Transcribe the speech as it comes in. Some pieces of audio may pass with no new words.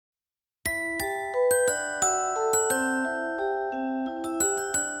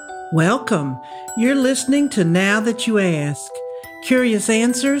Welcome. You're listening to Now That You Ask, curious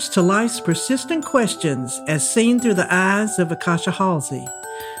answers to life's persistent questions as seen through the eyes of Akasha Halsey.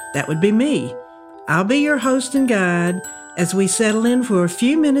 That would be me. I'll be your host and guide as we settle in for a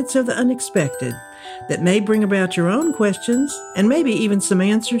few minutes of the unexpected that may bring about your own questions and maybe even some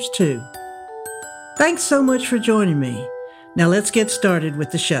answers too. Thanks so much for joining me. Now let's get started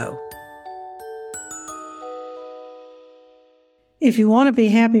with the show. If you want to be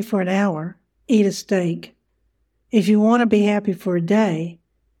happy for an hour, eat a steak. If you want to be happy for a day,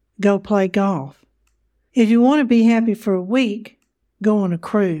 go play golf. If you want to be happy for a week, go on a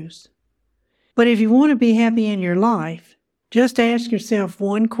cruise. But if you want to be happy in your life, just ask yourself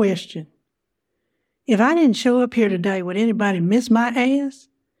one question. If I didn't show up here today, would anybody miss my ass?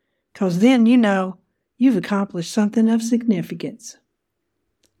 'Cause then you know you've accomplished something of significance.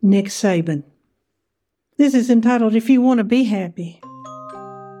 Nick Saban. This is entitled, If You Want to Be Happy.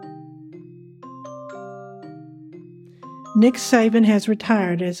 Nick Saban has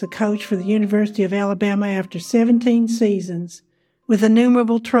retired as a coach for the University of Alabama after 17 seasons with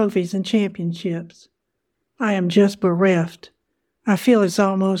innumerable trophies and championships. I am just bereft. I feel it's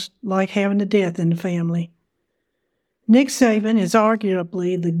almost like having a death in the family. Nick Saban is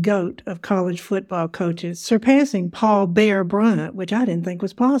arguably the GOAT of college football coaches, surpassing Paul Bear Bryant, which I didn't think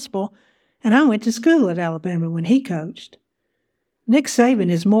was possible, and I went to school at Alabama when he coached. Nick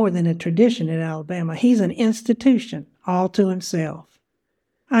Saban is more than a tradition at Alabama. He's an institution all to himself.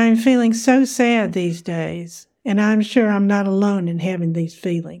 I am feeling so sad these days, and I'm sure I'm not alone in having these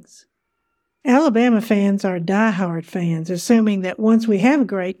feelings. Alabama fans are diehard fans, assuming that once we have a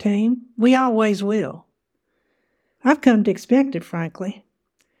great team, we always will. I've come to expect it, frankly.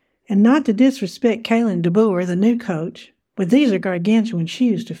 And not to disrespect Kalen DeBoer, the new coach, but these are gargantuan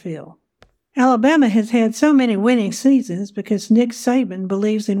shoes to fill. Alabama has had so many winning seasons because Nick Saban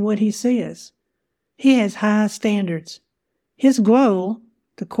believes in what he says. He has high standards. His goal,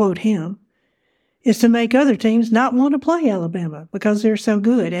 to quote him, is to make other teams not want to play Alabama because they're so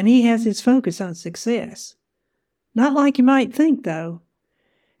good, and he has his focus on success. Not like you might think, though.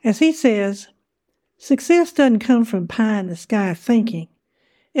 As he says, success doesn't come from pie-in-the-sky thinking.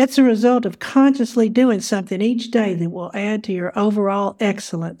 It's a result of consciously doing something each day that will add to your overall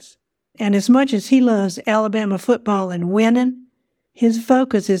excellence. And as much as he loves Alabama football and winning, his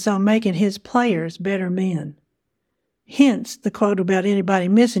focus is on making his players better men. Hence the quote about anybody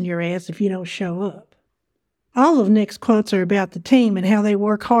missing your ass if you don't show up. All of Nick's quotes are about the team and how they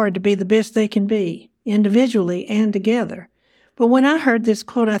work hard to be the best they can be, individually and together. But when I heard this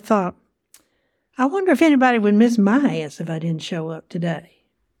quote, I thought, I wonder if anybody would miss my ass if I didn't show up today.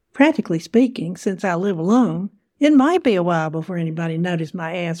 Practically speaking, since I live alone, it might be a while before anybody noticed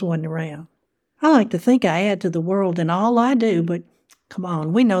my ass wasn't around. I like to think I add to the world in all I do, but come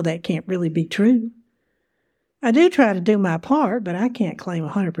on, we know that can't really be true. I do try to do my part, but I can't claim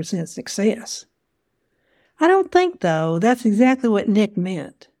 100% success. I don't think, though, that's exactly what Nick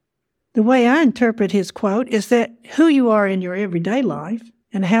meant. The way I interpret his quote is that who you are in your everyday life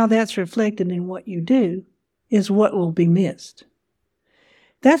and how that's reflected in what you do is what will be missed.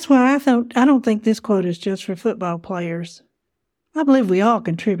 That's why I don't think this quote is just for football players. I believe we all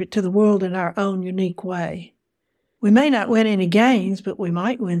contribute to the world in our own unique way. We may not win any games, but we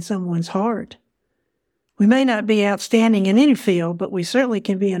might win someone's heart. We may not be outstanding in any field, but we certainly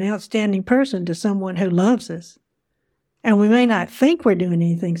can be an outstanding person to someone who loves us. And we may not think we're doing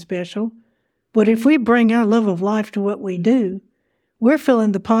anything special, but if we bring our love of life to what we do, we're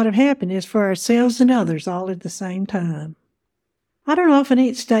filling the pot of happiness for ourselves and others all at the same time. I don't often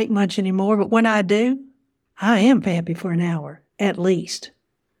eat steak much anymore, but when I do, I am happy for an hour, at least.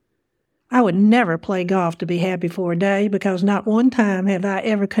 I would never play golf to be happy for a day because not one time have I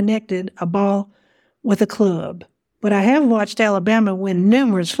ever connected a ball with a club. But I have watched Alabama win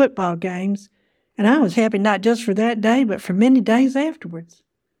numerous football games, and I was happy not just for that day, but for many days afterwards.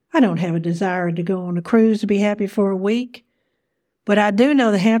 I don't have a desire to go on a cruise to be happy for a week, but I do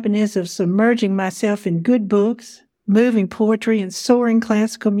know the happiness of submerging myself in good books, moving poetry, and soaring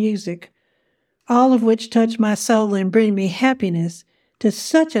classical music, all of which touch my soul and bring me happiness to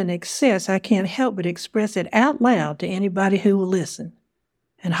such an excess I can't help but express it out loud to anybody who will listen.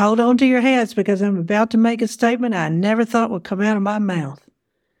 And hold on to your hats because I'm about to make a statement I never thought would come out of my mouth.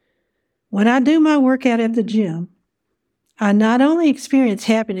 When I do my workout at the gym, I not only experience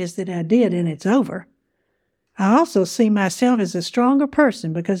happiness that I did and it's over, I also see myself as a stronger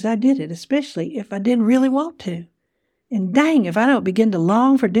person because I did it, especially if I didn't really want to. And dang if I don't begin to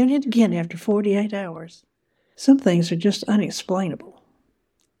long for doing it again after 48 hours. Some things are just unexplainable.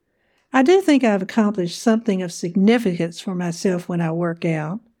 I do think I've accomplished something of significance for myself when I work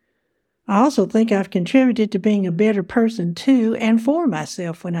out. I also think I've contributed to being a better person to and for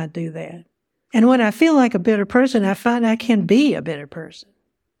myself when I do that. And when I feel like a better person, I find I can be a better person.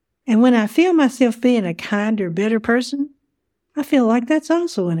 And when I feel myself being a kinder, better person, I feel like that's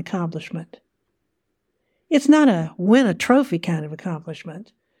also an accomplishment. It's not a win a trophy kind of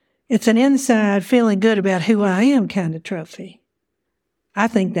accomplishment. It's an inside feeling good about who I am kind of trophy. I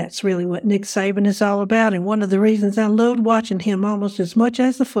think that's really what Nick Saban is all about, and one of the reasons I loved watching him almost as much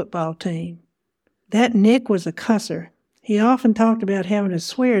as the football team. That Nick was a cusser. He often talked about having a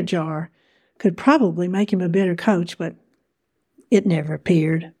swear jar. Could probably make him a better coach, but it never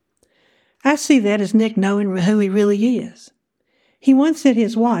appeared. I see that as Nick knowing who he really is. He once said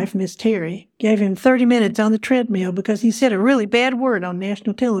his wife, Miss Terry, gave him 30 minutes on the treadmill because he said a really bad word on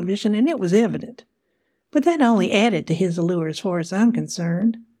national television, and it was evident. But that only added to his allure as far as I'm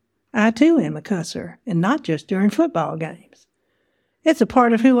concerned. I, too, am a cusser, and not just during football games. It's a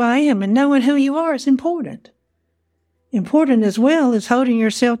part of who I am, and knowing who you are is important. Important as well as holding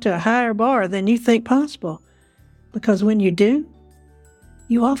yourself to a higher bar than you think possible, because when you do,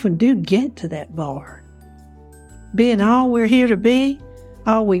 you often do get to that bar. Being all we're here to be,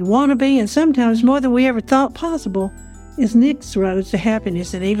 all we want to be, and sometimes more than we ever thought possible, is Nick's road to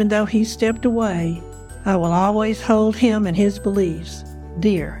happiness, and even though he's stepped away, I will always hold him and his beliefs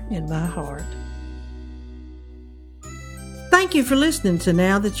dear in my heart. Thank you for listening to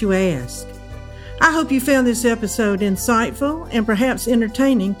Now That You Ask. I hope you found this episode insightful and perhaps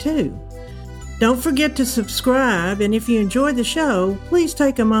entertaining too. Don't forget to subscribe, and if you enjoyed the show, please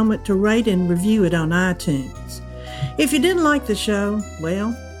take a moment to rate and review it on iTunes. If you didn't like the show,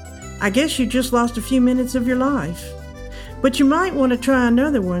 well, I guess you just lost a few minutes of your life. But you might want to try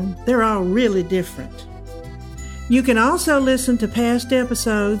another one. They're all really different. You can also listen to past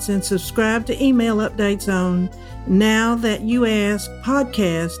episodes and subscribe to email updates on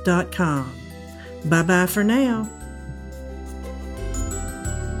nowthatyouaskpodcast.com. Bye-bye for now.